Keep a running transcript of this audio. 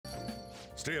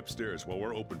Stay upstairs while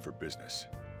we're open for business.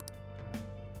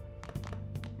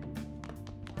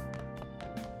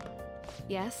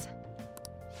 Yes?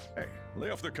 Hey, lay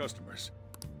off the customers.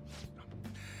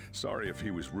 Sorry if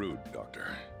he was rude,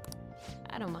 Doctor.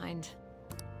 I don't mind.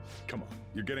 Come on,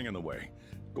 you're getting in the way.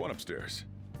 Go on upstairs.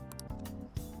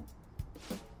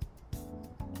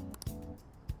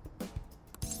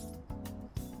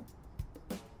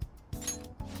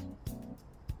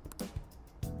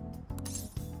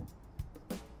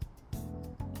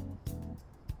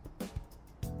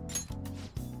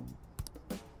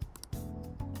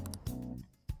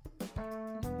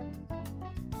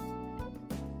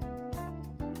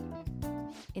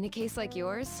 In a case like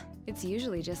yours, it's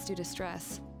usually just due to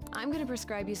stress. I'm gonna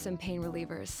prescribe you some pain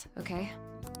relievers, okay?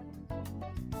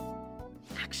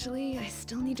 Actually, I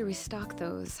still need to restock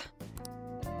those.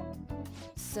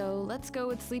 So let's go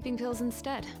with sleeping pills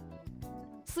instead.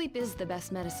 Sleep is the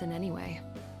best medicine anyway.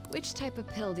 Which type of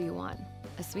pill do you want?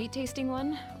 A sweet-tasting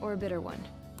one or a bitter one?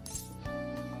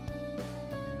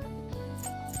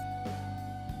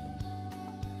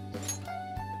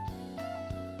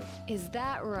 Is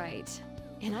that right?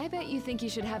 And I bet you think you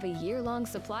should have a year-long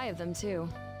supply of them, too.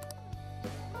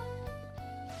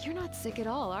 You're not sick at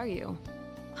all, are you?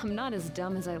 I'm not as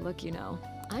dumb as I look, you know.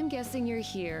 I'm guessing you're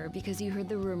here because you heard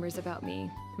the rumors about me,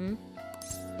 hmm?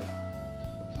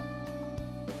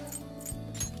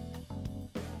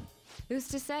 Who's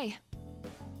to say?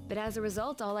 But as a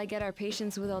result, all I get are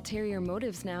patients with ulterior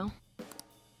motives now.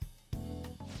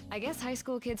 I guess high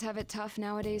school kids have it tough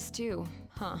nowadays, too,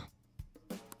 huh?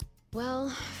 Well,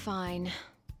 fine.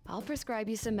 I'll prescribe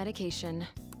you some medication.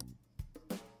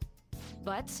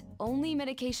 But only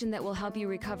medication that will help you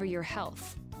recover your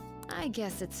health. I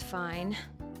guess it's fine.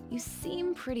 You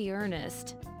seem pretty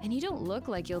earnest, and you don't look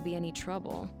like you'll be any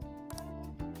trouble.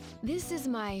 This is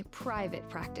my private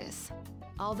practice.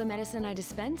 All the medicine I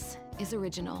dispense is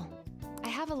original. I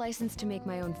have a license to make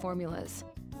my own formulas.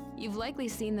 You've likely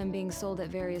seen them being sold at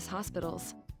various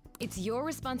hospitals. It's your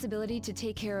responsibility to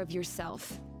take care of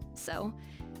yourself. So,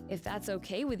 if that's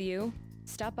okay with you,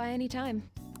 stop by anytime.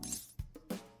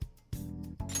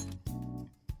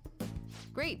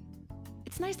 Great.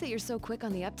 It's nice that you're so quick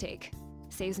on the uptake.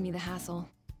 Saves me the hassle.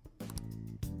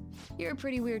 You're a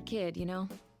pretty weird kid, you know?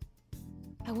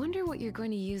 I wonder what you're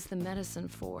going to use the medicine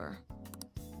for.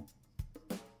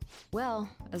 Well,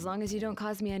 as long as you don't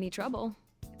cause me any trouble,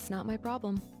 it's not my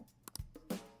problem.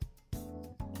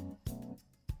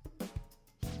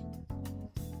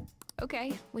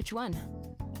 Okay, which one?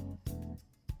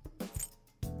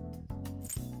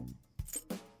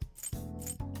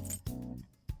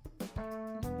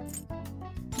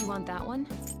 You want that one?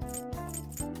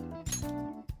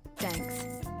 Thanks.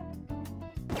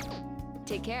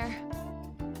 Take care.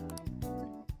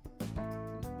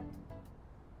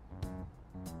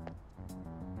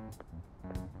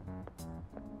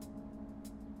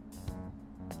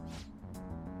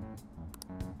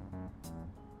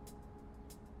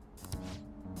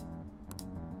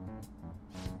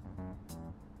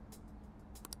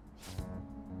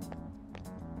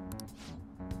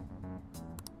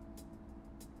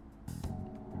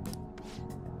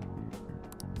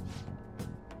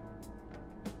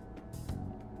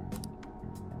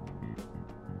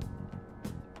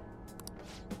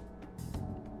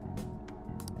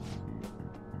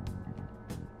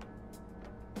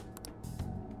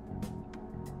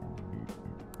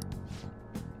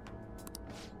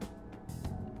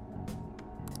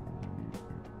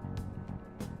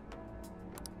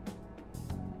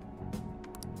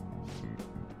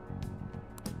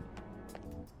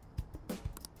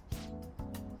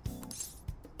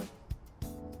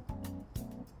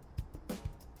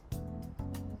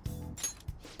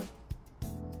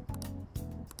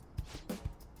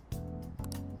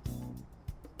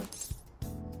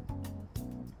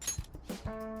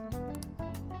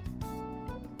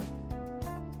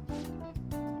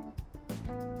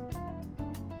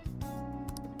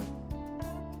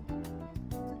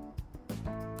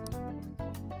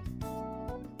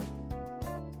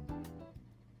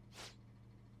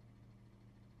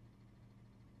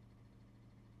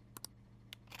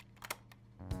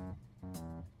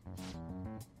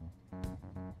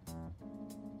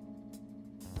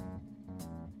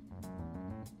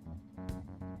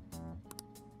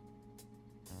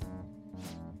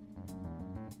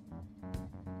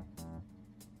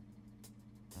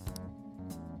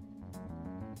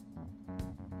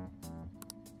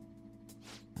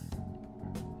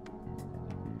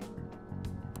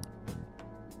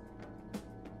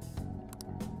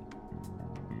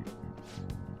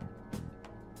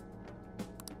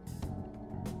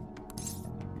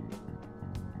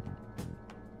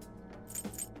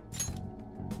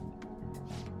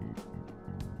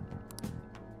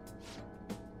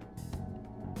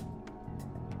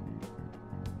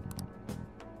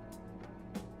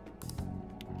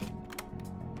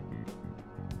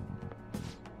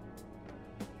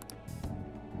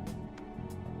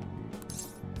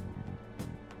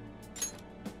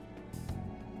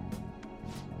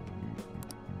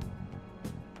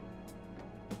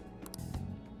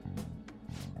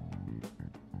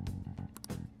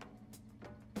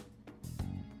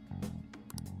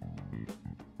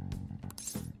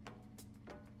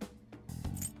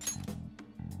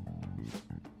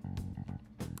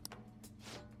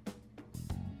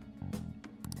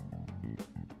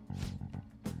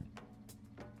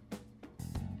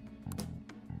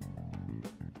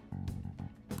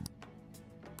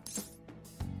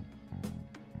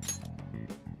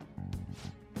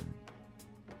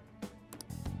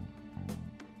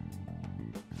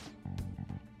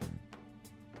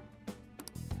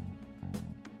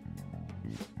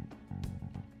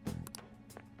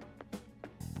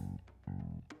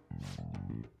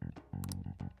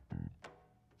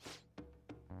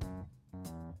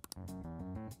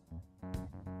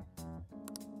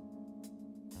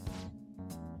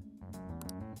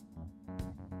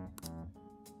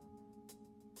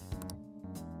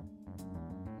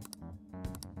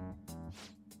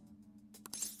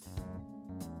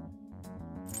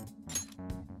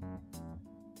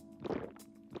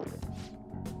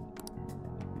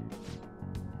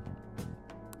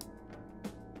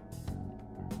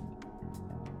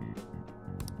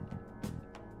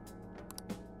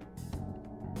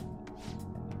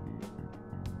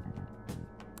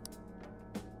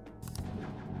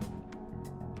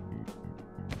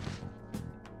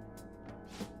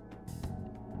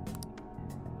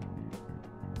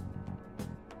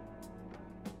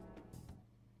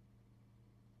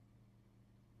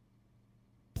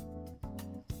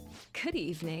 Good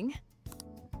evening.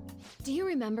 Do you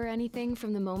remember anything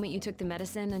from the moment you took the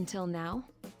medicine until now?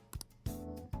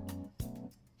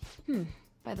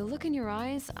 By the look in your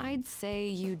eyes, I'd say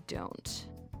you don't.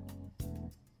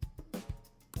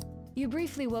 You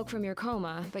briefly woke from your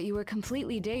coma, but you were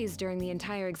completely dazed during the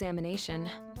entire examination.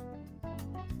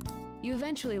 You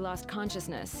eventually lost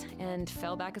consciousness and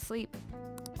fell back asleep.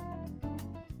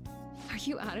 Are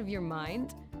you out of your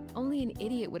mind? Only an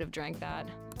idiot would have drank that.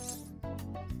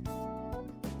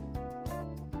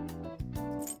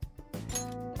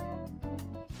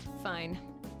 Fine.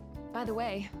 By the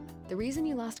way, the reason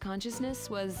you lost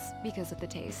consciousness was because of the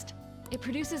taste. It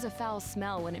produces a foul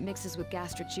smell when it mixes with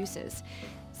gastric juices,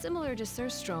 similar to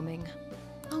surströmming.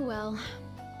 Oh well.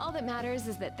 All that matters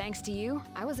is that thanks to you,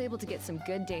 I was able to get some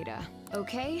good data.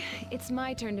 Okay, it's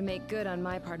my turn to make good on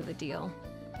my part of the deal.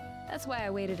 That's why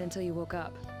I waited until you woke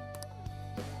up.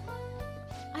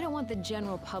 I don't want the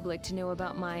general public to know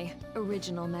about my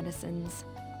original medicines.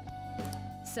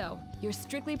 So, you're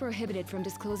strictly prohibited from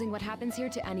disclosing what happens here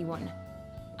to anyone.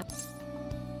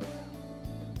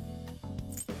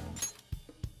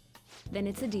 Then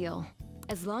it's a deal.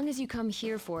 As long as you come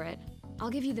here for it, I'll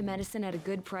give you the medicine at a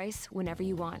good price whenever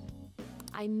you want.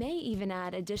 I may even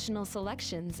add additional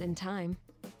selections in time.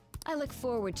 I look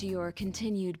forward to your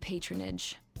continued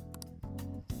patronage.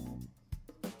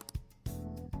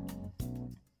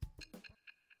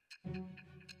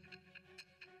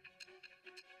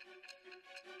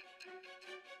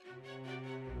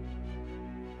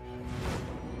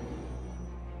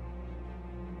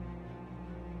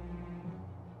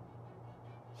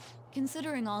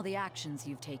 Considering all the actions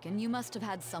you've taken, you must have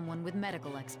had someone with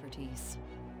medical expertise.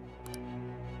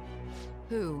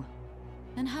 Who?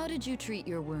 And how did you treat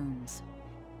your wounds?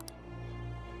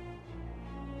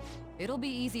 It'll be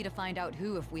easy to find out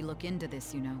who if we look into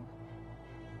this, you know.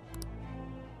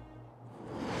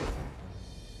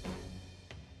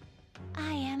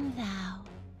 I am thou.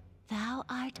 Thou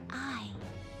art I.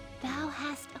 Thou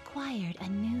hast acquired a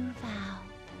new vow.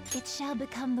 It shall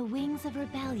become the wings of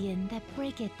rebellion that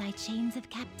breaketh thy chains of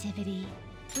captivity.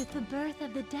 With the birth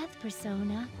of the death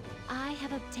persona, I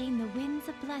have obtained the winds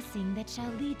of blessing that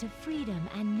shall lead to freedom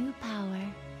and new power.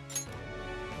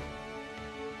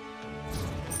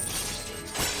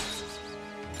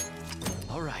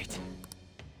 All right.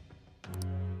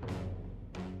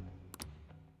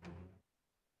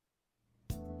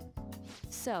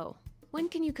 So, when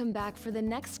can you come back for the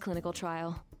next clinical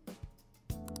trial?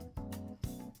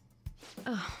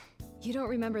 Oh, you don't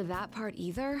remember that part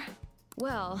either?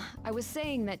 Well, I was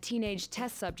saying that teenage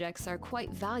test subjects are quite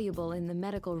valuable in the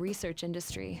medical research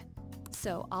industry.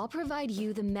 So I'll provide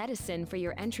you the medicine for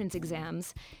your entrance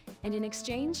exams, and in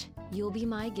exchange, you'll be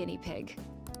my guinea pig.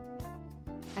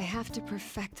 I have to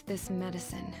perfect this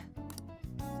medicine.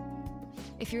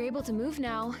 If you're able to move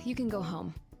now, you can go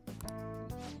home.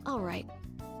 All right,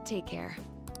 take care.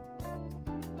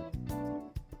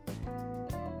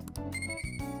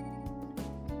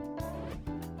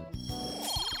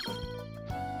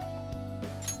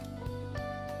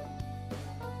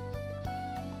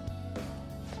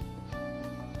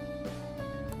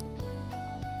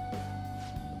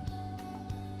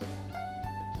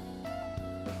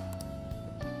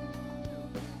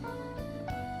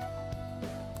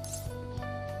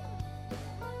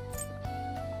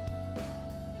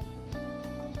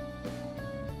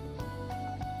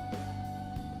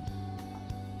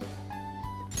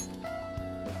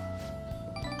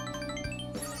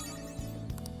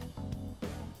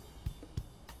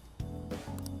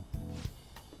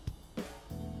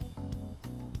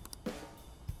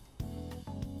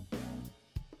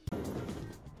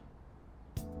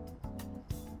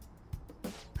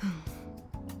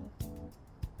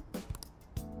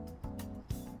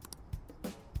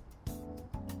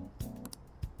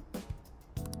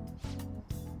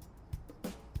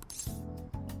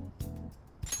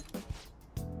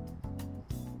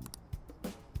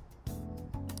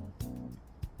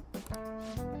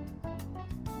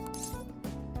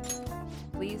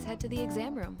 Please head to the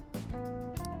exam room.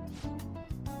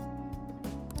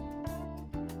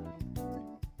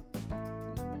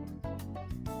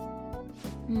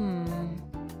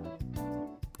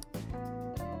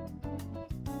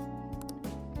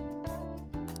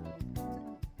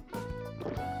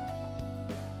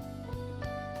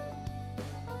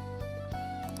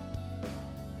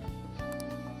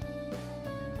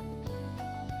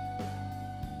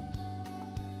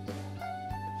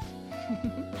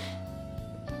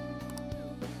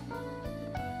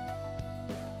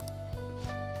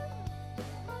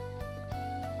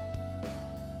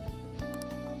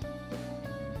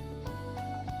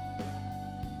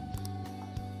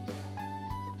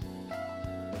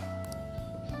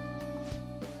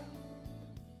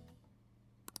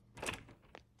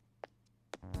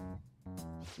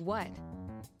 What?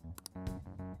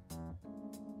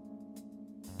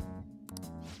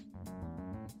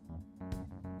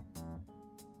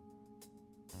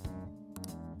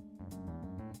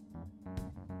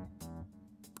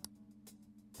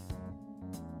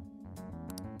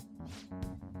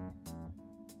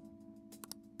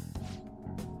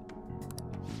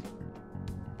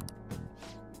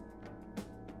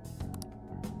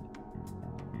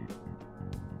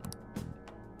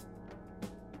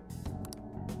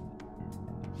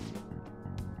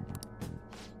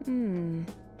 Hmm.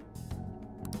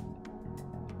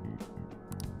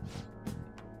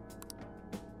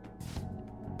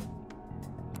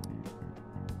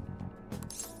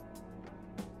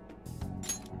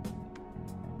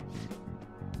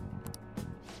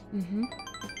 Mm-hmm.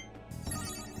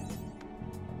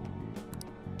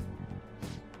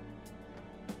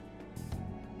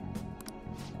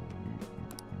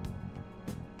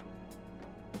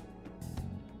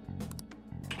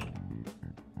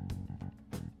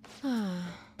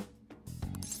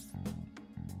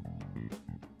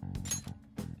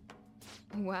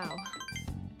 Wow.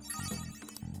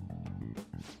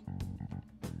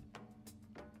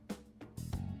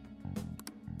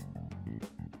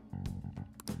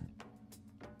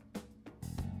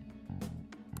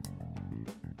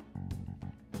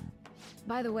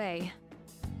 By the way,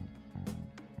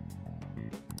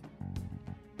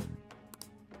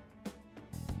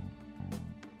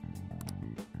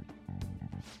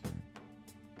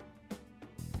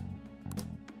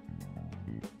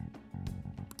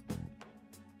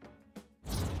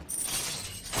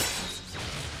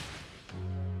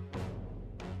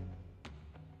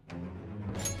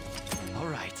 All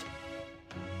right.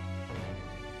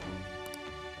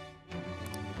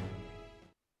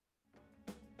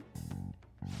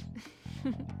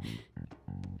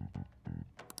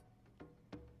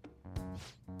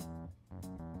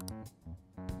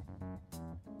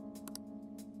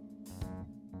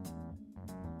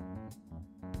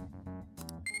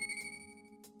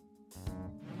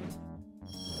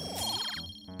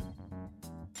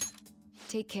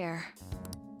 take care.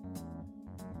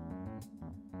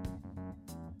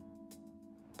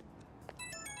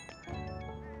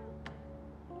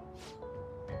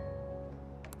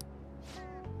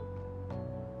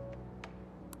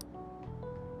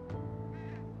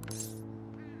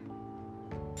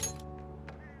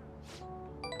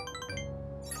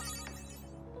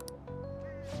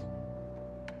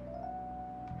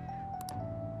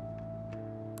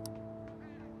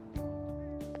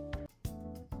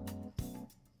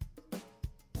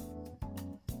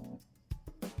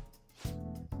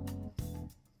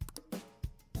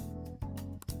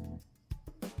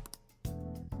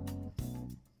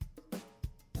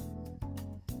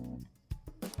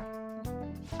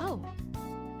 Oh.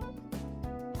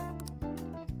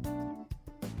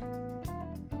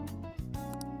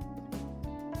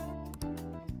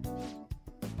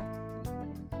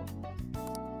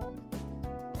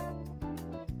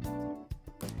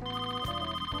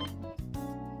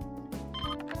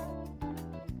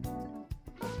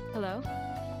 Hello?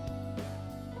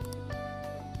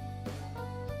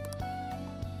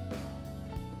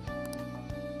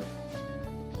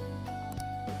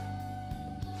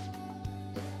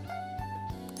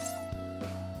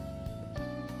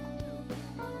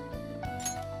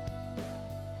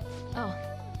 Oh.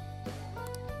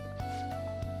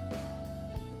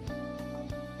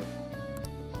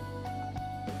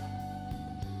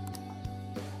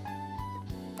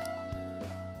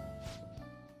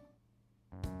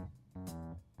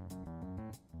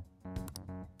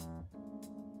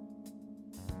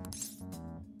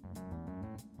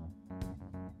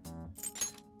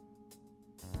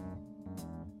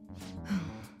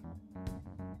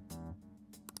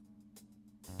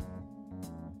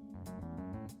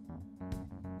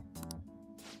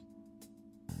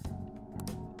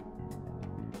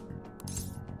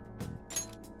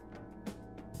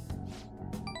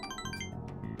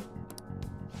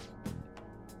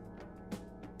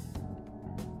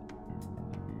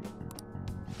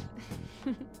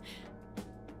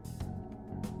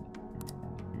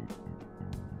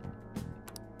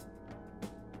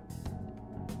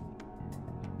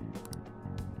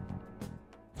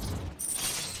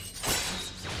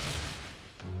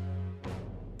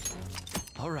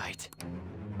 All right.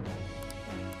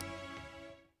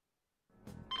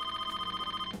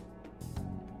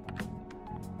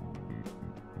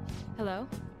 Hello?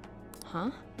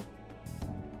 Huh?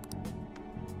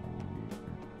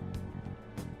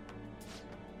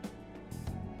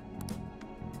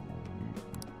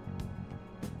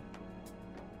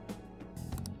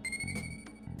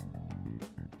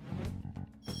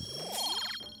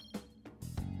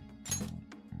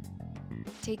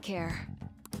 Take care.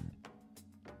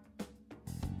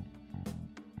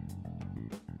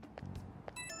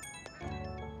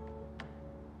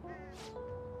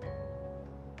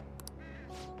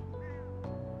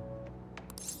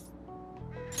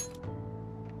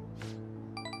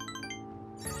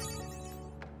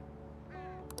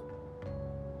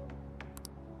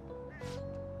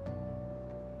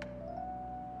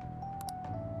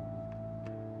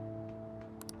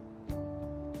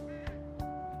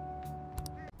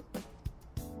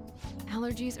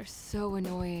 Allergies are so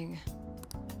annoying.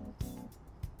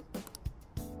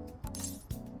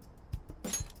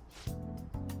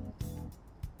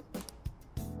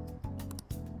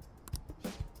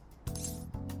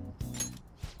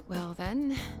 Well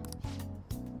then...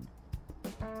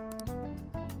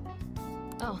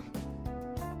 Oh.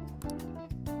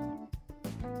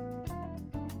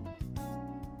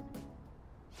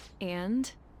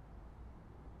 And?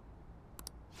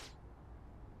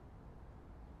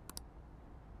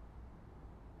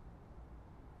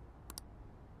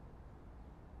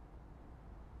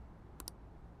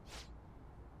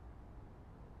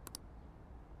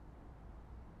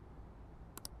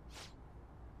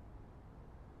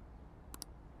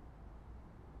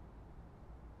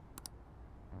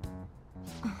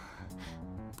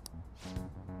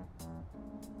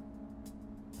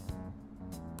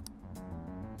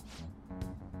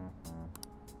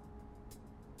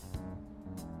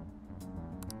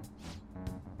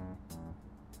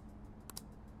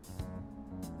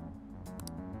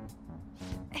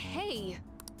 Hey!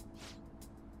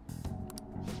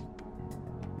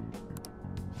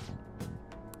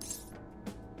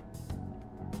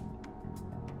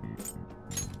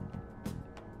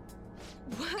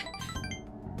 What?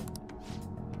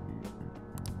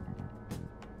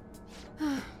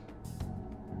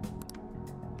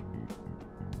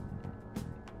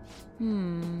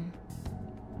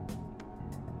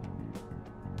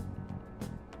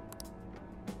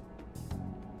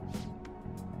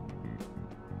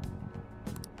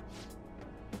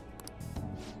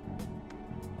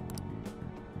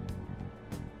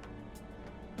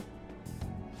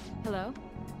 Hello?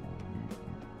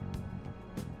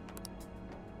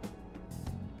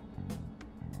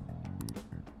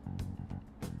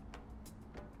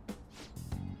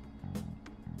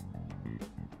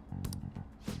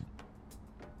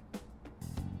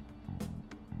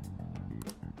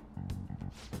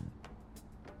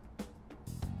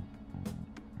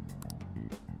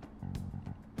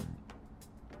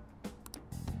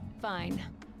 Fine.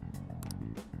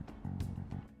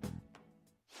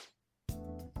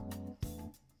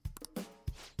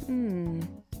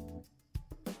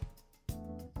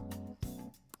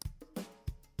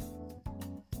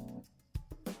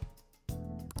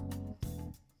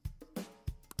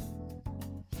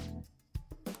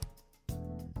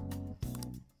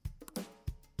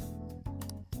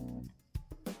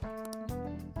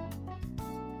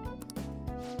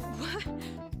 What?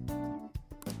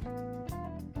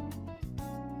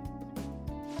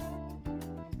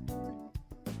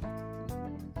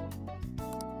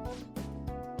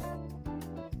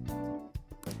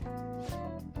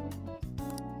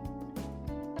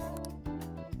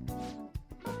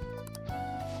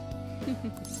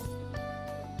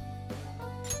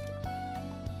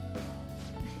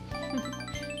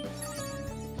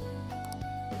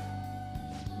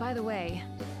 By the way...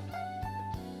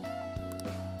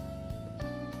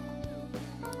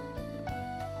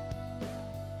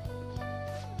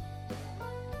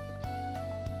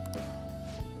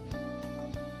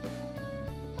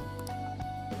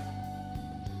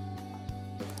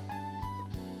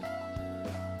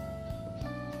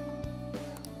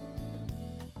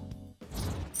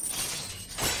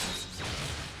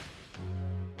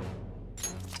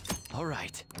 All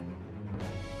right.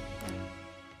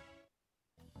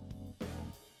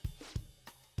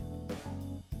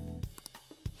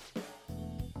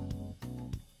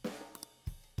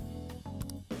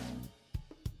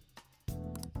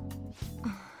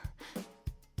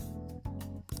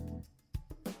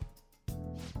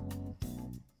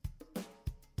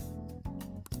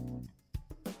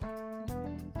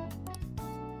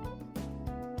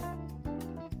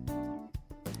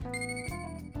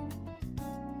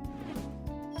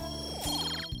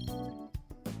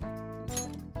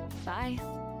 Bye.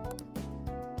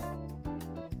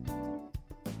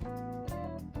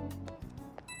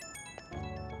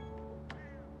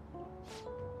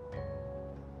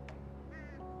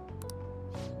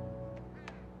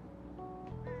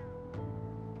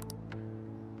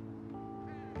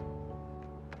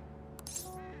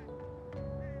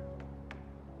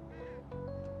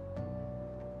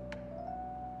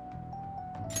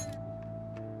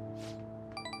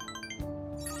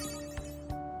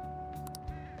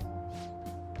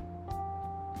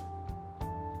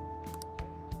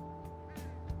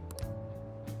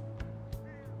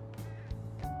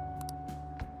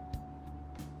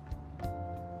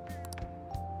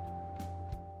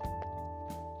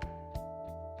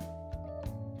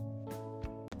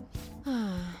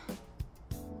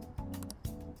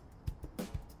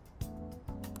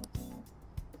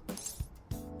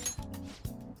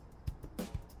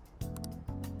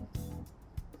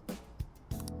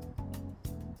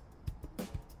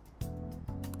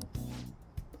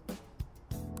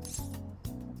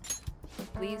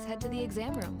 please head to the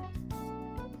exam room.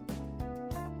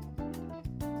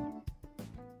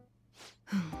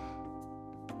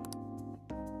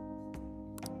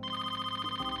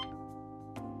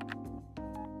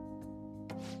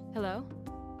 Hello?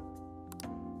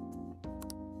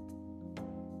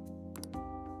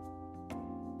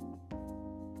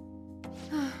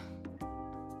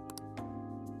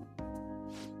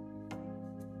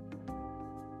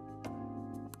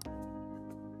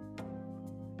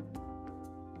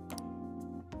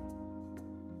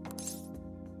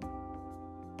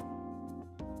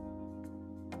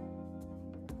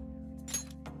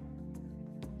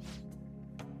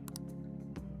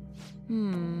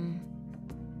 Hmm.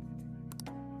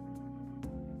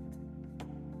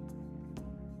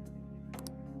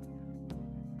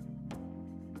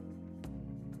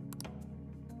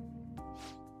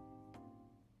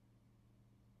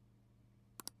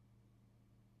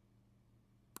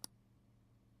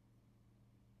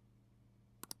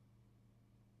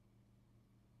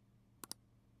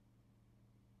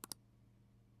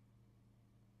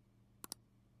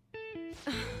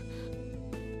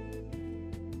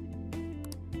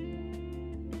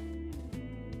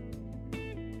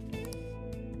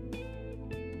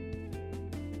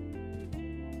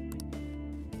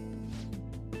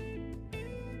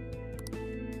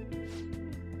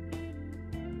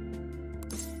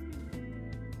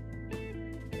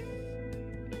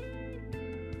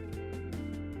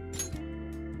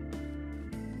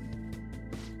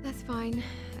 That's fine,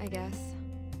 I guess.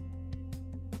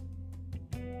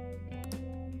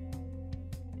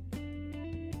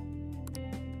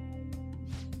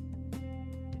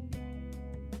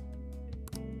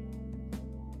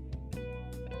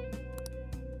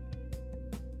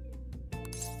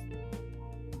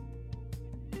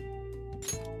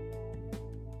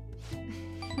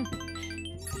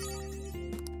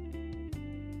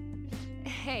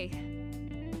 Hey.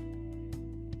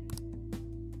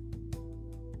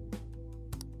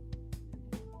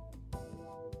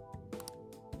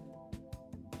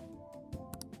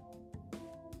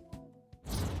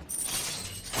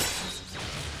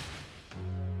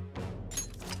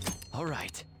 All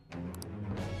right.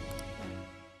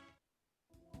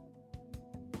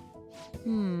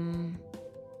 Hmm.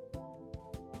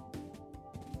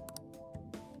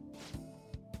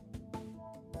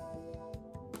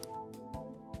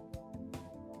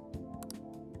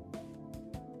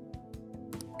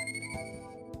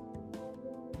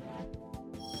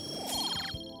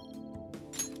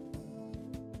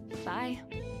 Bye.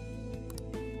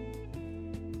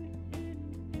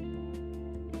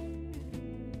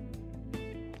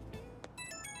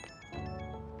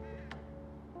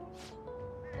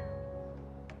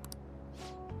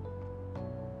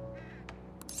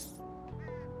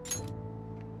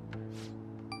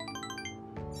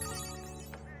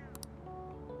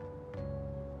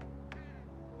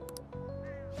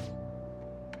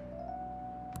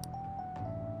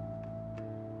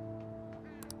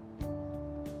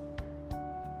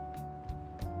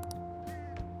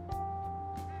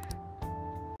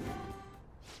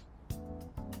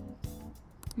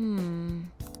 Hmm.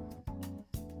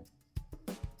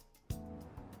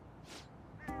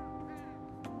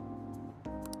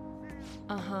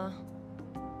 Uh-huh.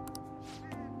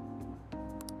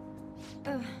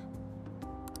 Ugh.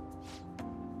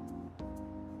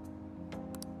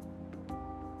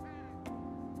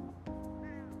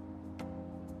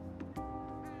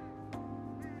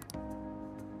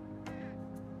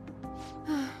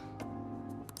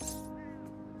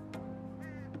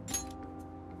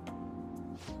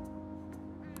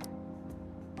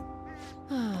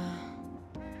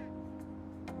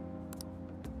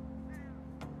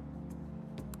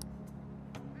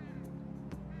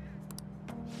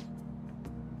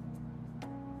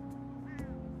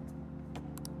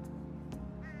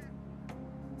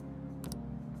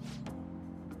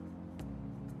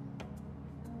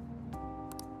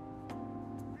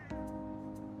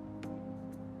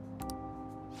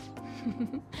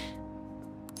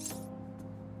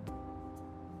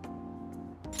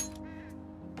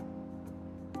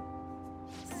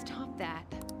 Stop that.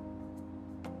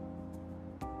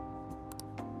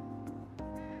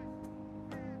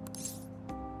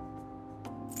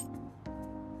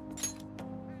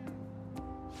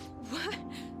 What?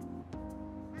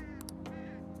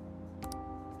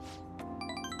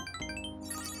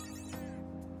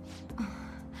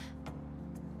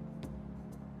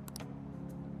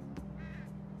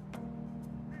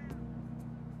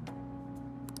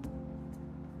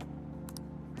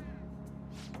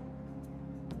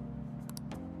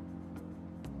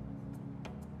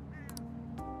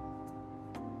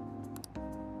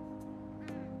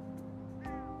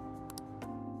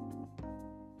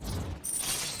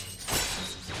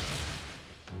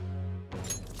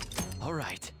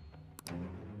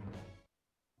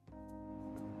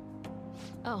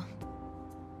 Oh.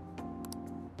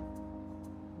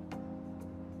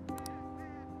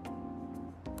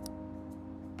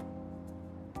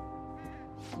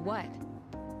 What?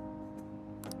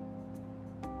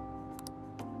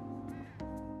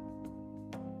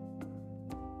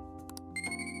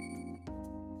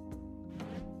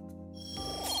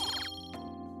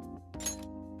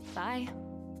 Bye.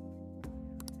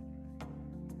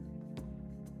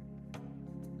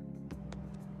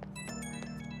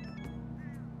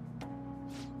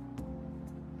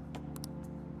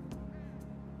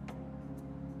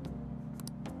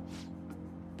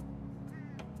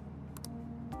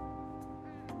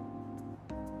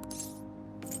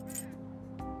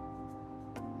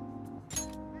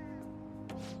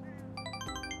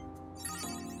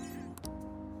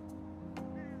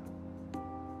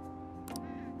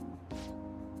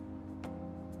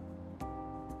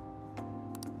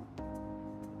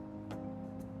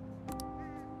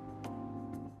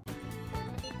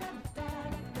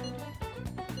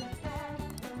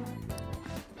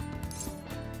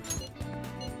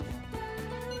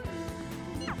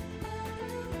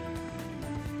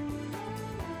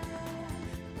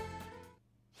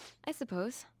 I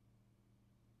suppose.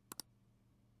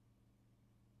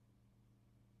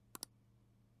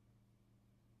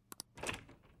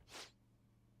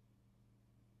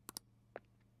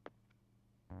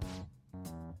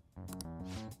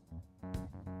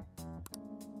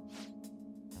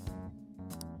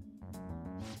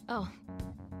 Oh.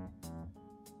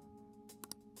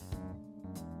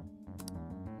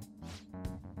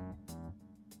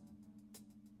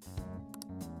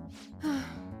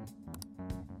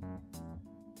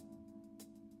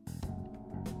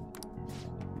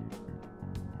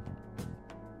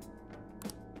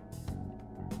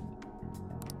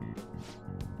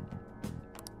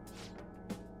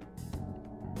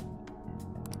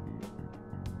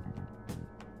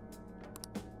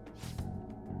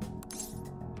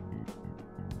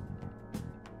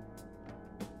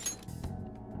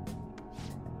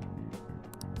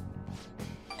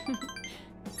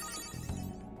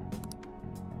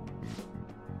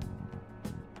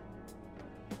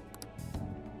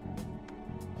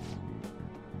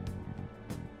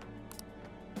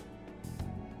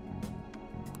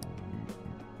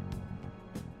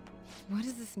 What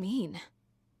does this mean?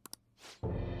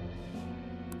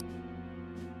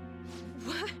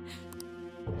 What?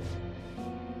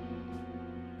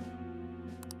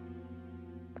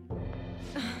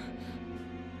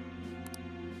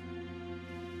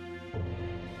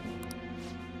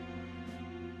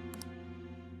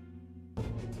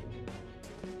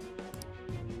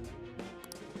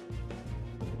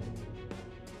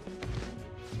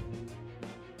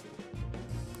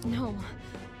 No.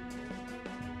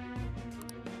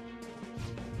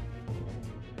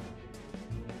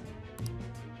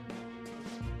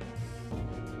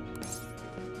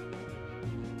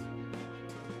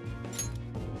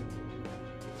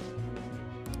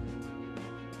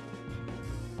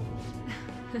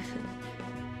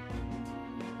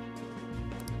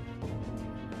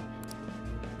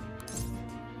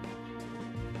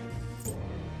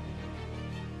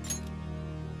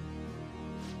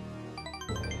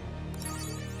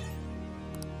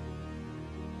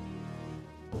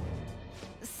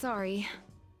 Sorry.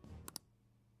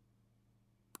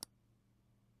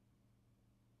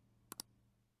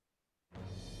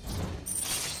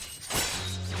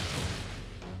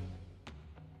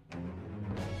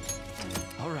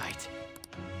 All right.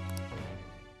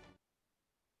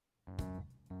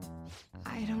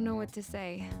 I don't know what to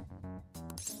say.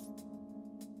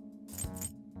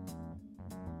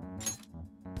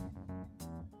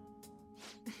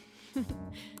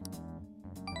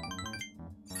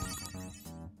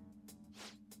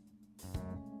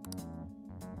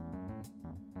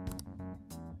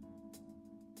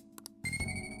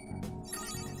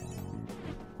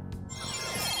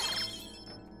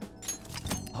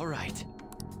 All right.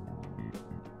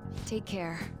 Take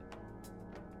care.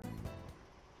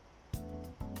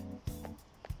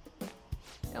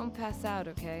 Don't pass out,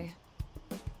 okay?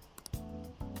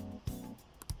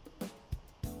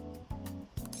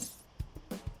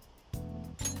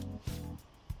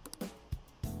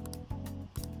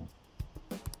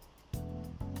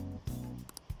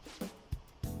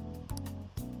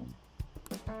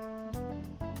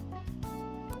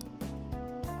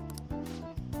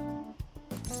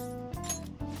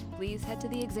 Please head to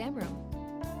the exam room.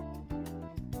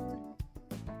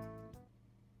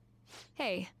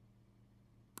 Hey.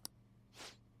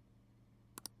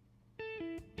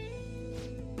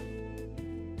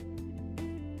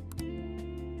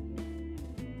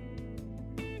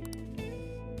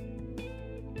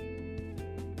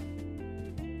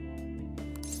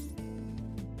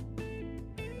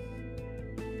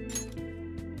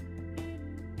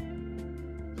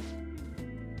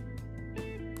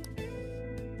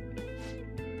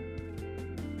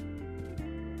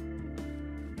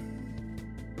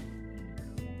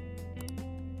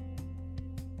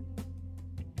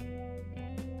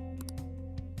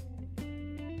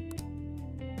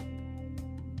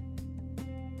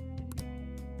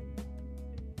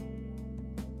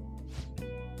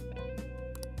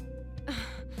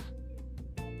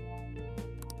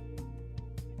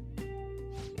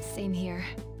 Same here.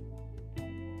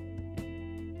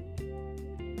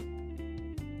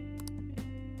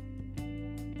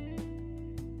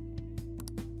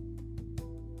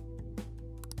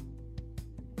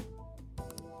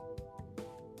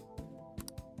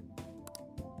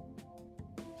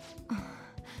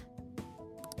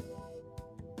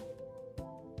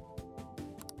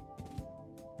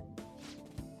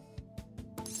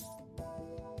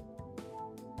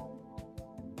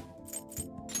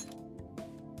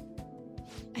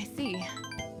 I see.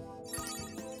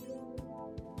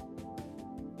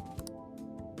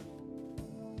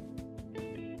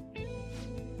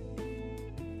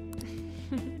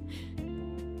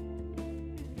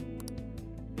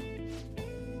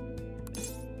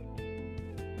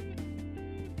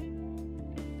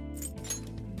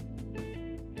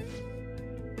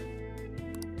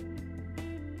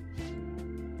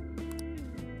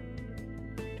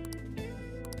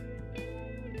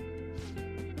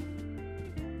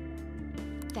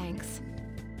 Thanks.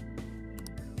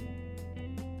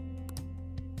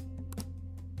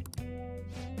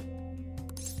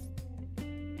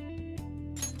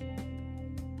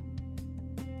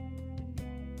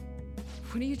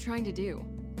 What are you trying to do?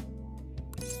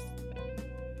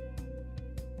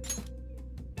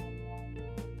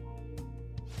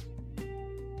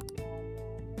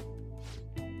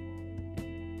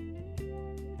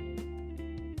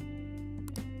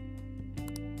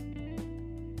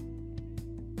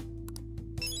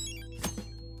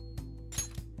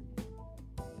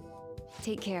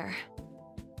 Take care.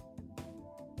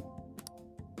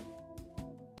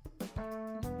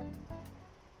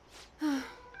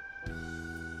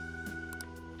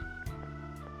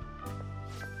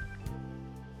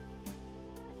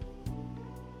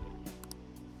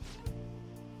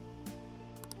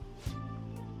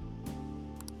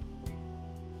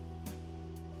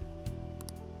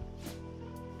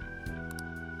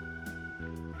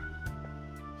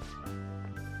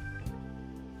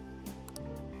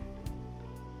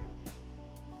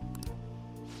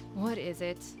 What is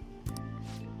it?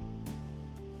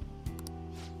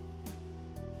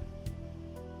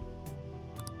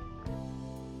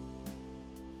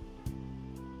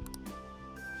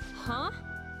 Huh?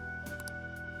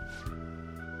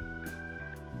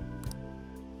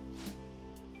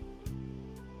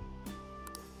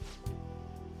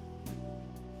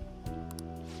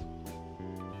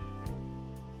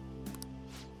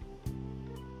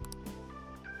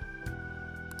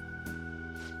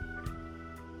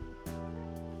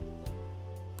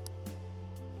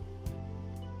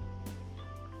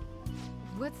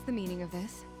 What's the meaning of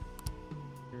this?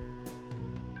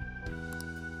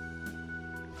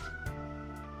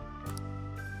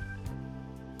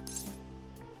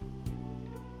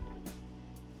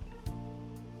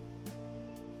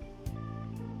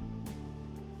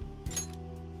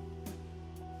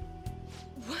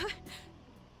 What?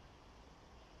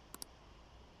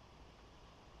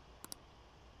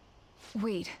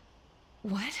 Wait,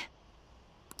 what?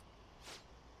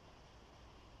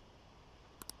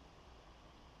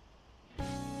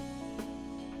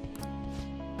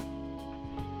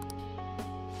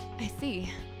 I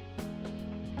see.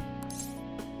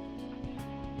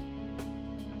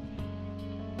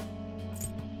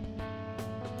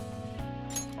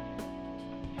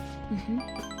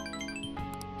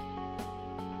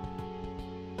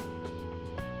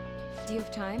 Do you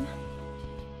have time?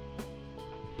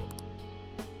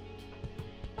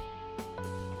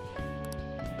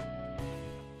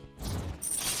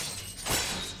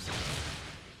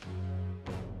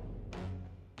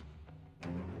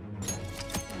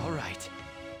 All right.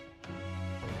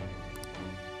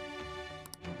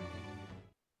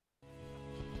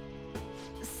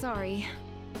 Sorry.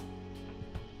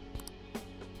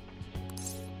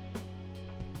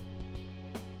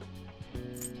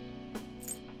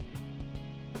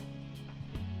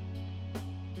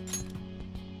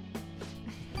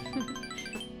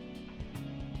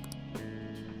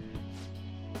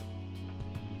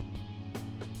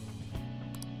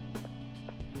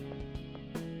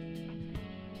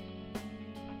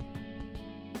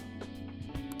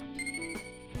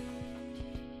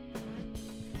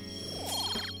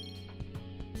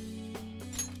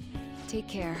 Take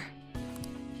care.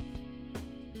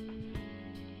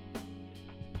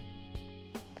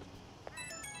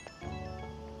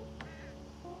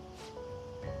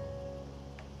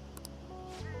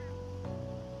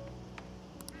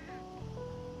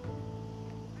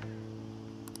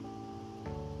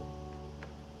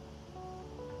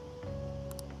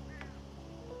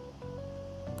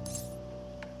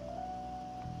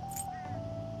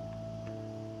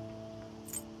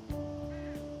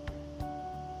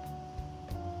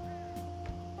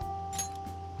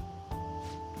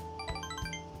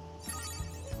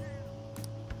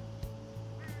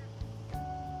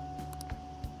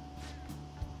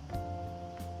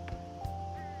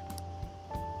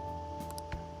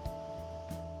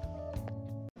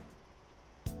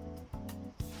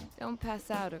 Don't pass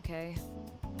out, okay?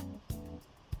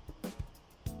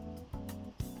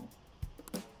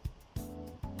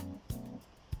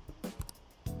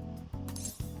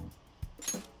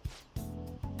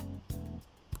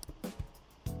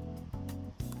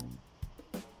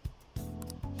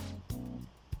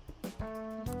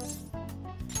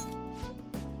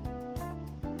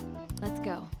 Let's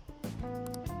go.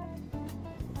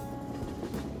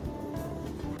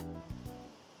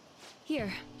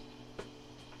 Here.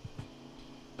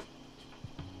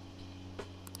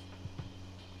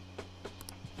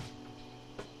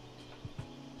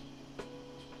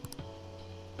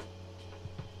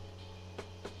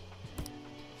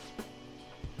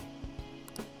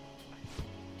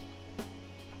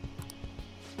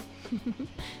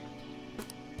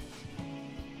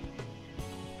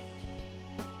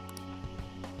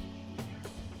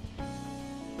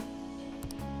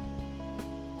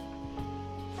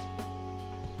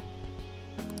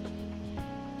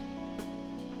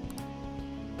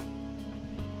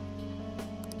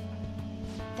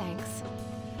 Thanks.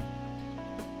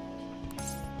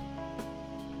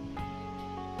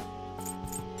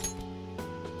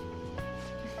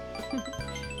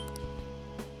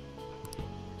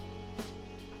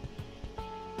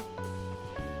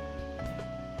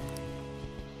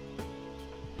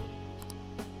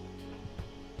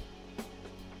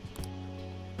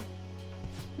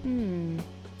 Hmm.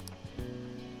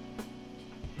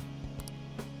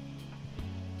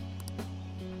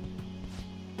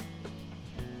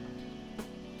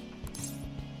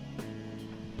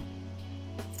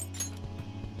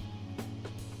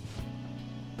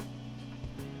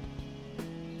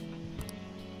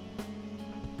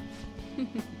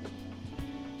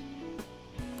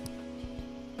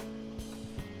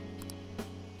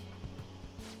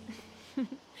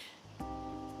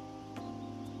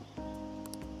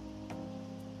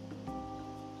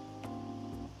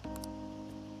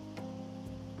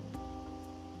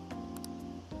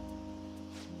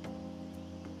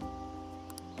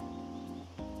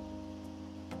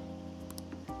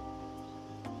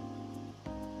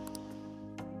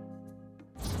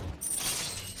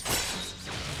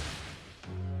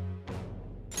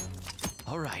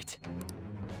 All right.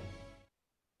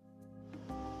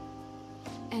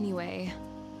 Anyway.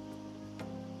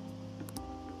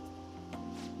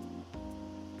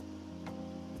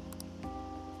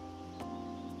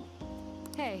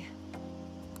 Hey.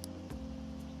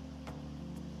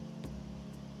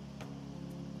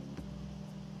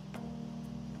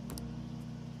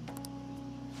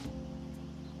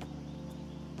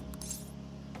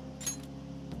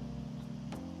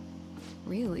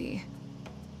 Really?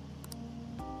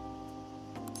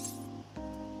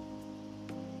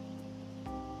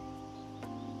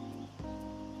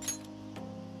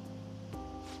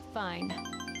 Fine.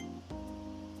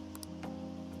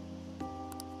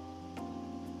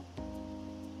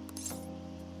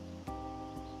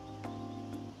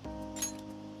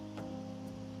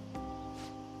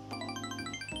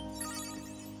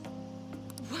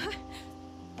 What?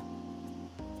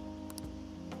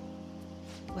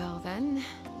 Well then.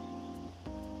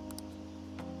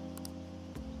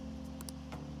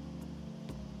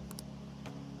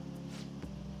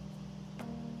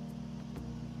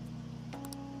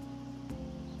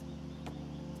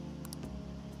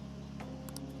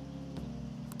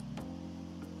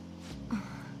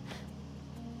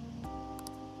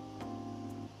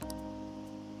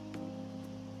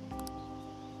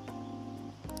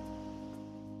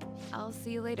 I'll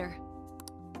see you later.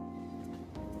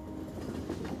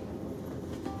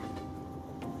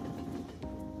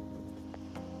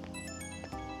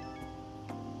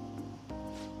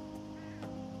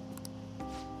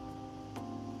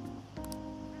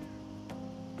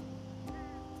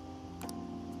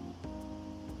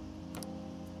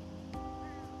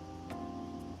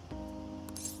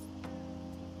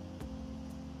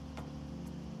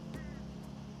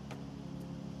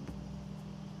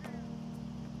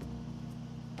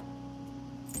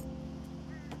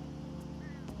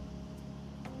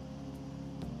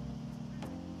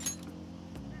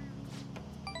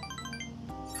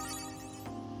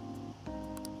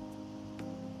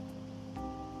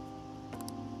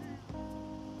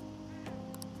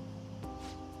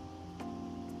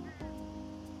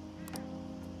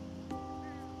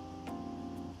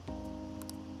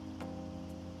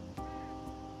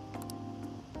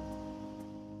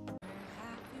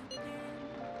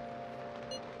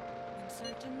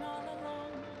 Searching all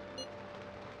alone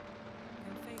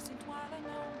and facing twilight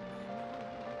unknown,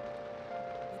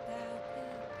 without a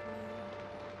clue,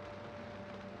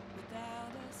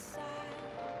 without a sign,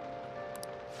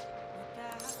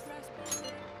 without grasping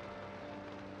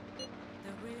it,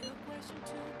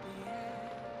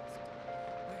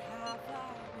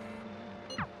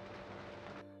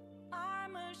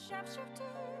 you do.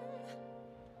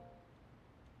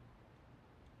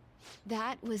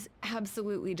 That was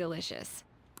absolutely delicious.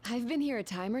 I've been here a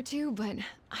time or two, but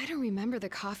I don't remember the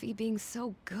coffee being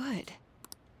so good.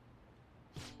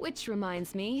 Which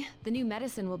reminds me, the new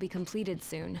medicine will be completed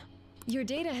soon. Your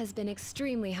data has been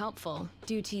extremely helpful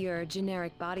due to your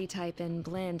generic body type and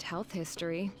bland health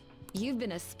history. You've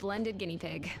been a splendid guinea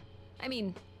pig. I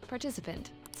mean,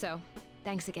 participant. So,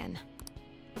 thanks again.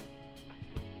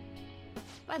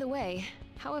 By the way,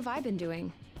 how have I been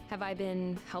doing? Have I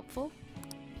been helpful?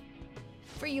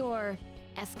 For your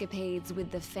escapades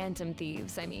with the Phantom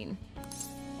Thieves, I mean.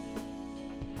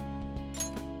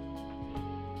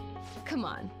 Come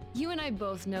on, you and I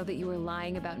both know that you were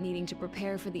lying about needing to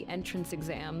prepare for the entrance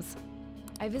exams.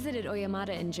 I visited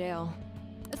Oyamata in jail.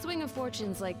 A swing of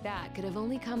fortunes like that could have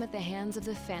only come at the hands of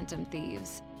the Phantom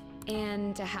Thieves.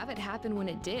 And to have it happen when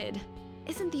it did,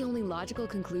 isn't the only logical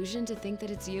conclusion to think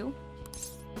that it's you?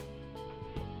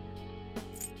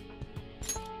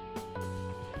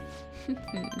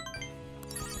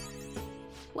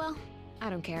 Well, I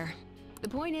don't care. The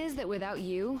point is that without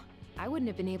you, I wouldn't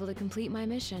have been able to complete my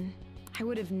mission. I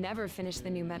would have never finished the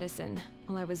new medicine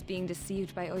while I was being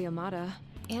deceived by Oyamata,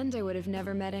 and I would have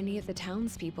never met any of the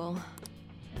townspeople.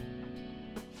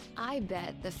 I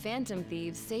bet the Phantom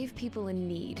Thieves save people in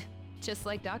need, just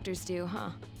like doctors do, huh?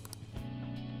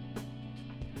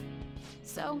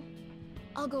 So,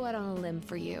 I'll go out on a limb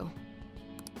for you.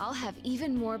 I'll have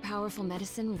even more powerful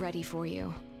medicine ready for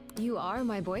you. You are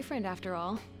my boyfriend after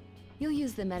all. You'll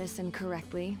use the medicine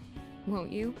correctly,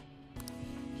 won't you?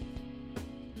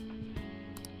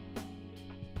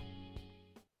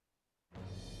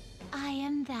 I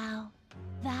am thou,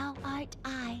 thou art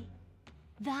I.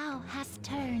 Thou hast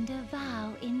turned a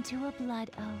vow into a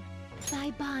blood oath.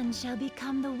 Thy bond shall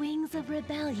become the wings of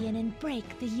rebellion and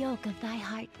break the yoke of thy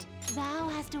heart. Thou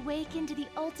hast awakened to the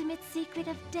ultimate secret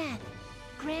of death,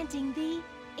 granting thee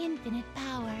infinite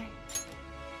power.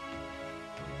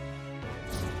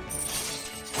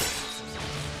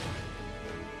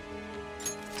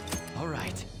 All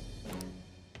right.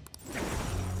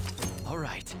 All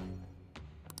right.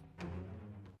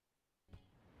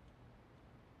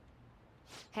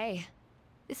 Hey,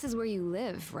 this is where you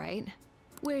live, right?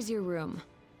 Where's your room?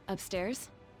 Upstairs?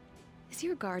 Is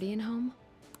your guardian home?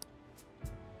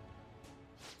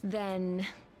 Then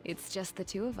it's just the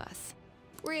two of us.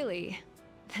 Really?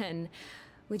 Then,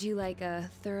 would you like a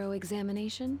thorough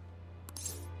examination?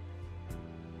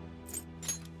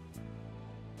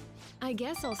 I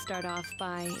guess I'll start off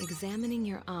by examining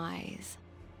your eyes.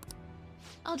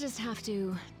 I'll just have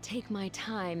to take my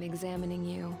time examining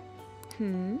you.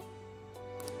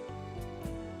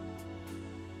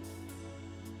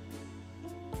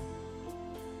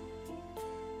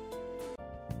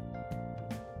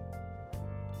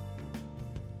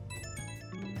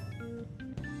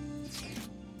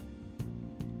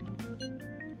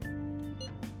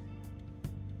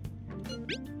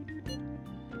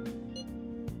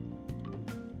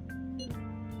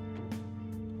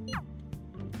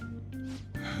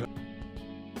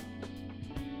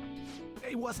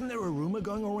 Hey, wasn't there a rumor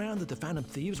going around that the Phantom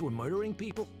Thieves were murdering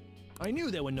people? I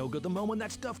knew they were no good the moment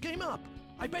that stuff came up.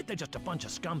 I bet they're just a bunch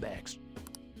of scumbags.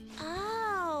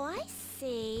 Oh, I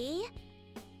see.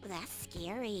 That's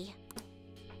scary.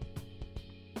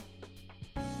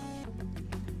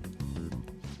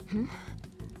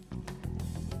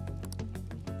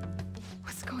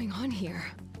 What's going on here?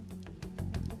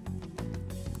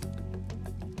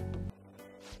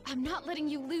 I'm not letting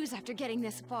you lose after getting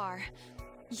this far.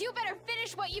 You better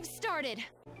finish what you've started!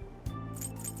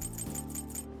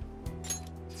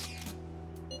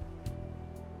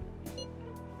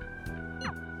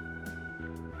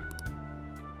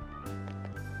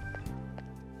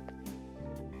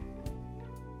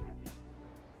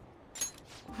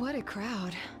 What a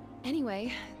crowd.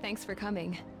 Anyway, thanks for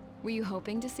coming. Were you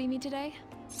hoping to see me today?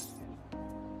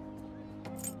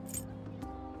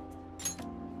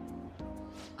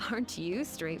 Aren't you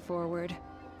straightforward?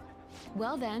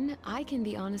 Well then, I can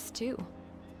be honest too.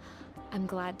 I'm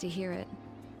glad to hear it.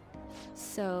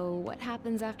 So, what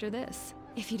happens after this?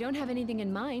 If you don't have anything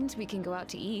in mind, we can go out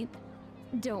to eat.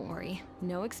 Don't worry,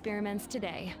 no experiments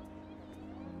today.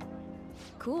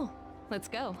 Cool, let's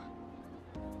go.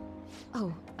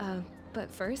 Oh, but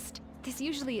first, this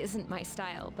usually isn't my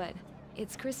style, but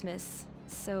it's Christmas,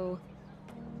 so...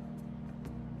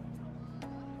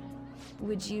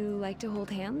 Would you like to hold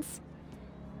hands?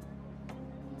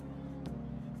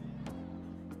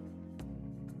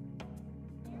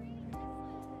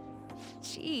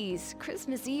 Jeez,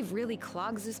 Christmas Eve really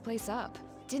clogs this place up.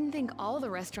 Didn't think all the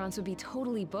restaurants would be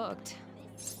totally booked.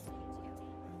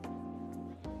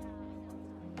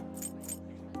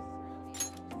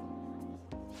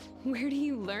 Where do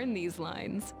you learn these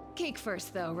lines? Cake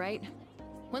first though, right?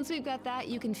 Once we've got that,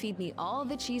 you can feed me all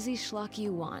the cheesy schlock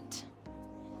you want.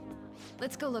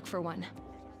 Let's go look for one.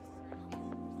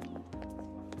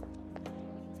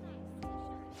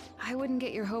 I wouldn't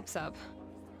get your hopes up.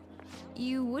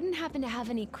 You wouldn't happen to have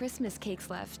any Christmas cakes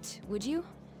left, would you?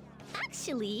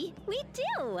 Actually, we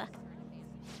do!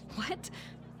 What?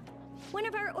 One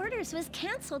of our orders was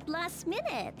canceled last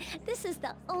minute. This is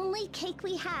the only cake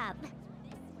we have.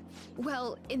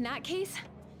 Well, in that case,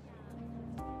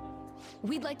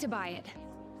 we'd like to buy it.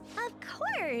 Of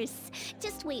course!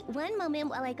 Just wait one moment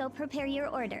while I go prepare your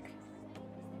order.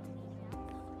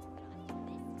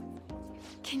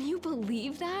 Can you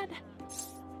believe that?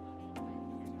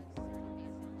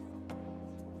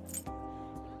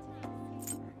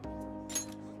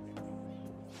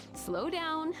 Slow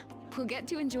down. We'll get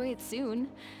to enjoy it soon.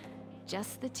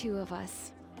 Just the two of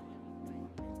us.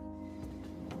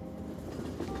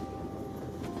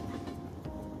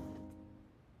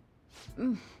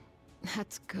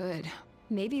 That's good.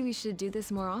 Maybe we should do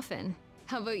this more often.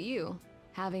 How about you?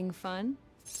 Having fun?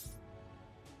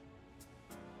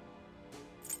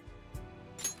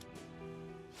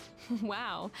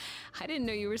 Wow, I didn't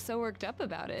know you were so worked up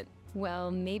about it. Well,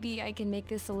 maybe I can make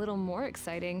this a little more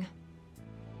exciting.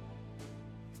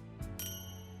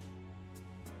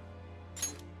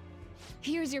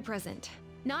 Here's your present.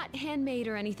 Not handmade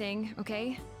or anything,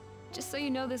 okay? Just so you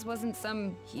know this wasn't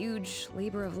some huge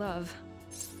labor of love.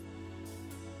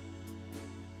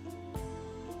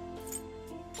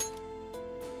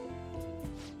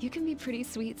 You can be pretty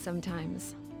sweet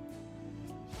sometimes.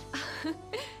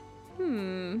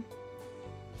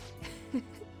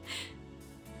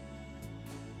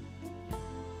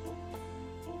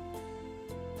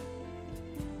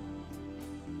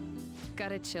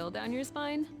 Got a chill down your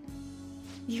spine?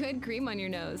 You had cream on your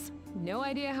nose. No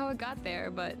idea how it got there,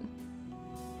 but...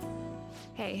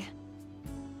 Hey,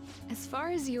 as far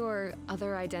as your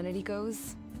other identity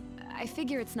goes, I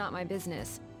figure it's not my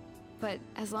business. But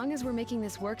as long as we're making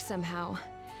this work somehow,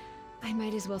 I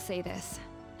might as well say this.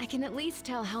 I can at least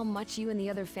tell how much you and the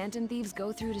other Phantom Thieves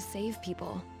go through to save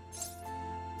people.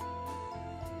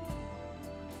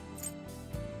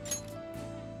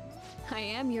 I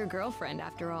am your girlfriend,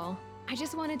 after all. I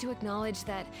just wanted to acknowledge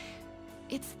that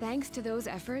it's thanks to those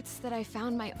efforts that I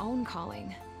found my own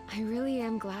calling. I really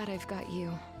am glad I've got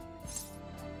you.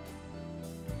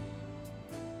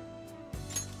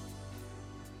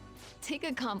 Take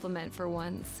a compliment for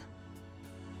once.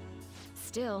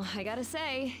 Still, I gotta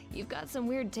say, you've got some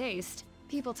weird taste.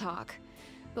 People talk.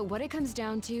 But what it comes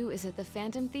down to is that the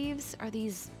Phantom Thieves are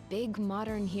these big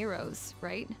modern heroes,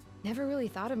 right? Never really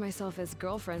thought of myself as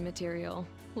girlfriend material,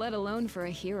 let alone for a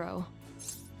hero.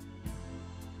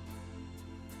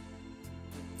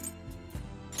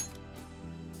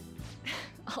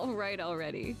 All right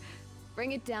already.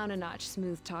 Bring it down a notch,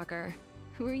 smooth talker.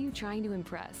 Who are you trying to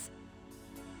impress?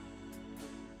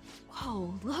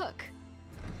 Whoa, look!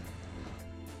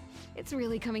 It's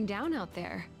really coming down out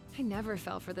there. I never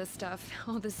fell for this stuff.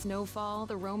 All the snowfall,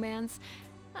 the romance.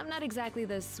 I'm not exactly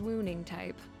the swooning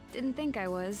type. Didn't think I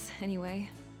was, anyway.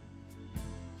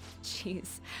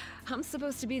 Jeez, I'm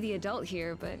supposed to be the adult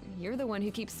here, but you're the one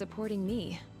who keeps supporting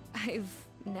me. I've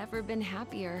never been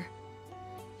happier.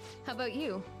 How about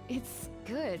you? It's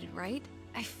good, right?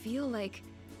 I feel like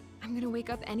I'm gonna wake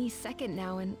up any second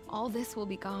now and all this will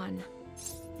be gone.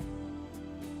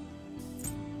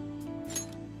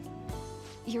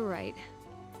 You're right.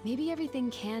 Maybe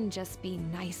everything can just be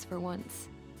nice for once.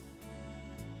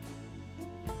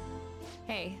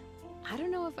 Hey, I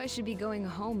don't know if I should be going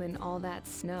home in all that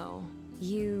snow.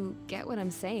 You get what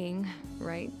I'm saying,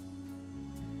 right?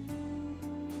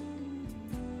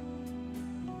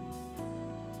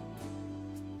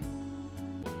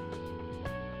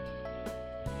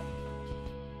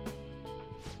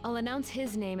 I'll announce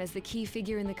his name as the key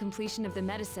figure in the completion of the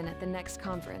medicine at the next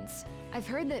conference. I've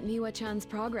heard that Miwa-chan's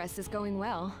progress is going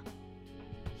well.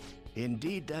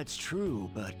 Indeed, that's true,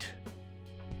 but...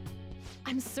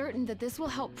 I'm certain that this will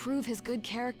help prove his good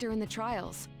character in the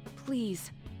trials.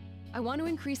 Please. I want to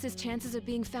increase his chances of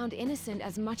being found innocent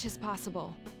as much as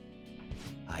possible.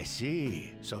 I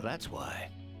see. So that's why.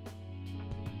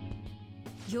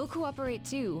 You'll cooperate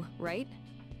too, right?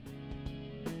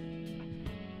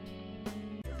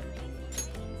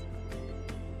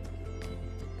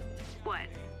 What?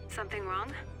 Something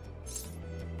wrong?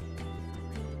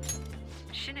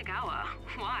 Shinagawa?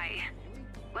 Why?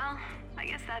 Well, I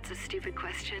guess that's a stupid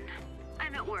question.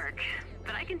 I'm at work,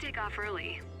 but I can take off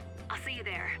early. I'll see you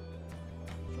there.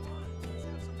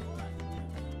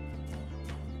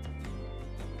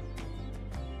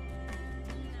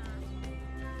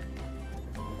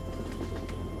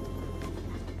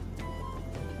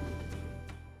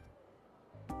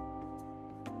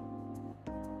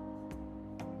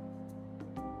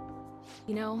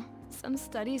 You know, some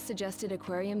studies suggested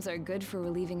aquariums are good for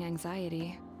relieving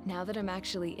anxiety. Now that I'm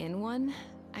actually in one,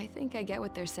 I think I get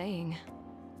what they're saying.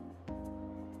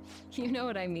 You know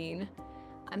what I mean.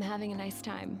 I'm having a nice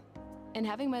time. And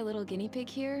having my little guinea pig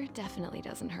here definitely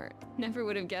doesn't hurt. Never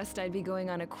would have guessed I'd be going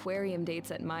on aquarium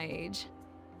dates at my age.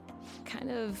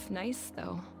 Kind of nice,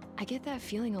 though. I get that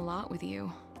feeling a lot with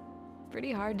you.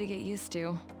 Pretty hard to get used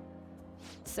to.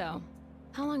 So,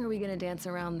 how long are we gonna dance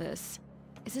around this?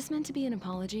 Is this meant to be an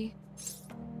apology?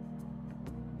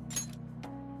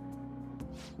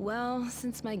 Well,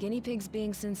 since my guinea pig's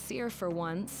being sincere for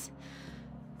once,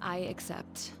 I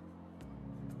accept.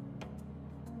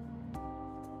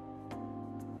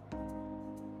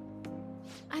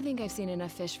 I think I've seen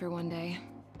enough fish for one day.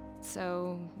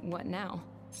 So, what now?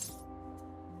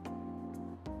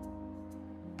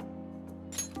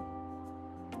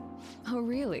 Oh,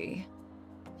 really?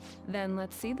 Then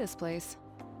let's see this place.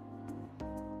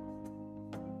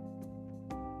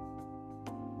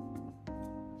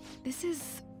 This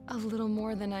is a little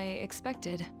more than I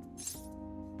expected.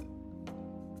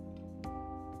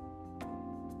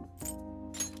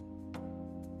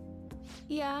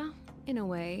 Yeah, in a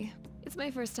way. It's my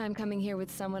first time coming here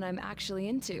with someone I'm actually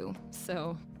into,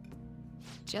 so...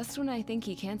 Just when I think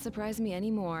he can't surprise me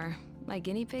anymore, my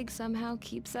guinea pig somehow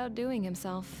keeps outdoing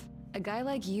himself. A guy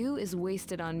like you is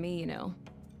wasted on me, you know.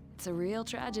 It's a real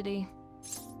tragedy.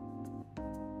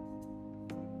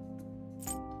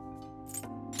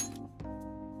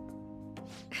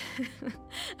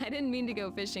 I didn't mean to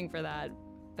go fishing for that,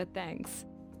 but thanks.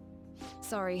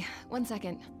 Sorry, 1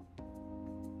 second.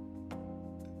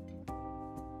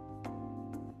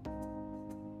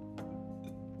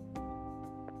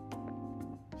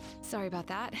 Sorry about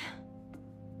that.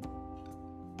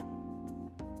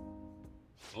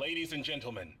 Ladies and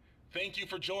gentlemen, thank you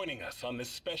for joining us on this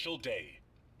special day.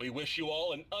 We wish you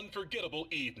all an unforgettable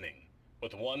evening,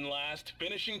 with one last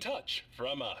finishing touch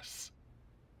from us.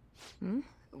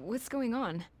 What's going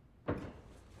on?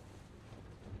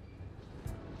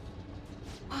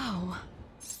 Whoa.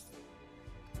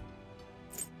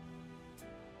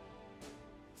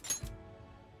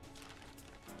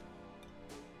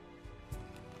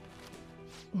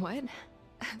 What?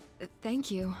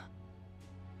 Thank you.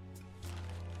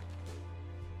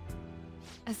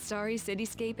 A starry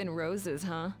cityscape and roses,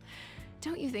 huh?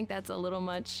 Don't you think that's a little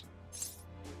much?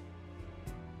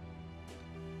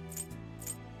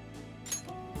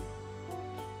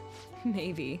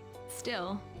 Maybe.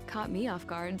 Still, caught me off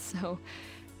guard, so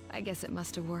I guess it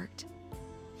must have worked.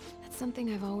 That's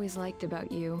something I've always liked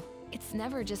about you. It's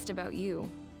never just about you.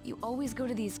 You always go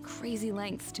to these crazy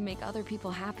lengths to make other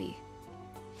people happy.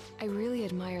 I really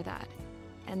admire that,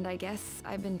 and I guess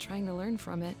I've been trying to learn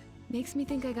from it. Makes me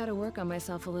think I gotta work on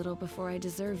myself a little before I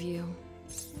deserve you.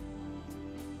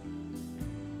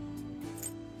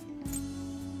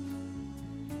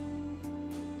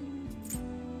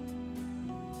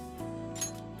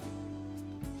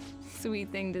 Sweet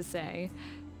thing to say.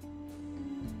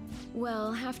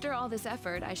 Well, after all this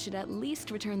effort, I should at least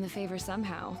return the favor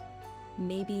somehow.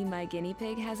 Maybe my guinea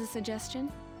pig has a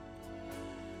suggestion?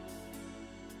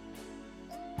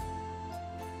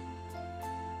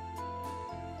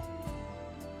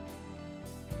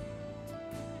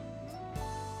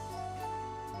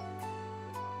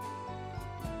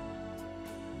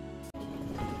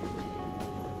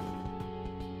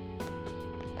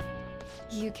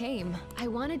 You came. I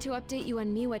wanted to update you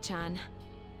on Miwa-chan.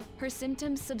 Her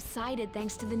symptoms subsided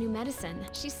thanks to the new medicine.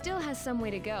 She still has some way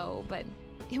to go, but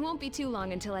it won't be too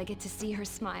long until I get to see her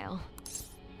smile.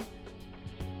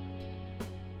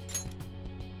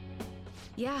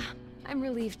 Yeah, I'm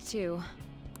relieved too.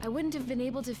 I wouldn't have been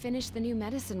able to finish the new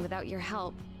medicine without your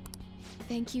help.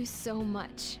 Thank you so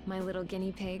much, my little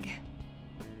guinea pig.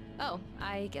 Oh,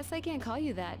 I guess I can't call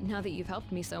you that now that you've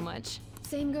helped me so much.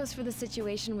 Same goes for the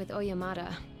situation with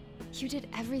Oyamada. You did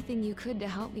everything you could to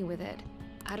help me with it.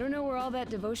 I don't know where all that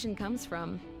devotion comes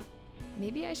from.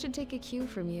 Maybe I should take a cue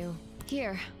from you.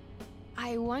 Here,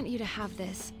 I want you to have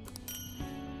this.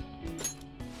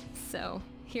 So,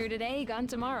 here today, gone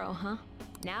tomorrow, huh?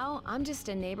 Now, I'm just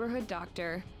a neighborhood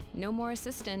doctor. No more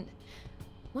assistant.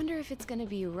 Wonder if it's gonna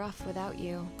be rough without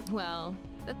you. Well,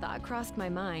 the thought crossed my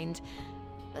mind.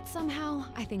 But somehow,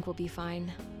 I think we'll be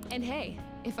fine. And hey,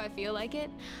 if I feel like it,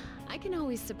 I can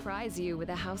always surprise you with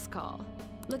a house call.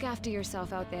 Look after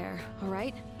yourself out there, all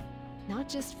right? Not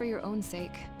just for your own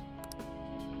sake.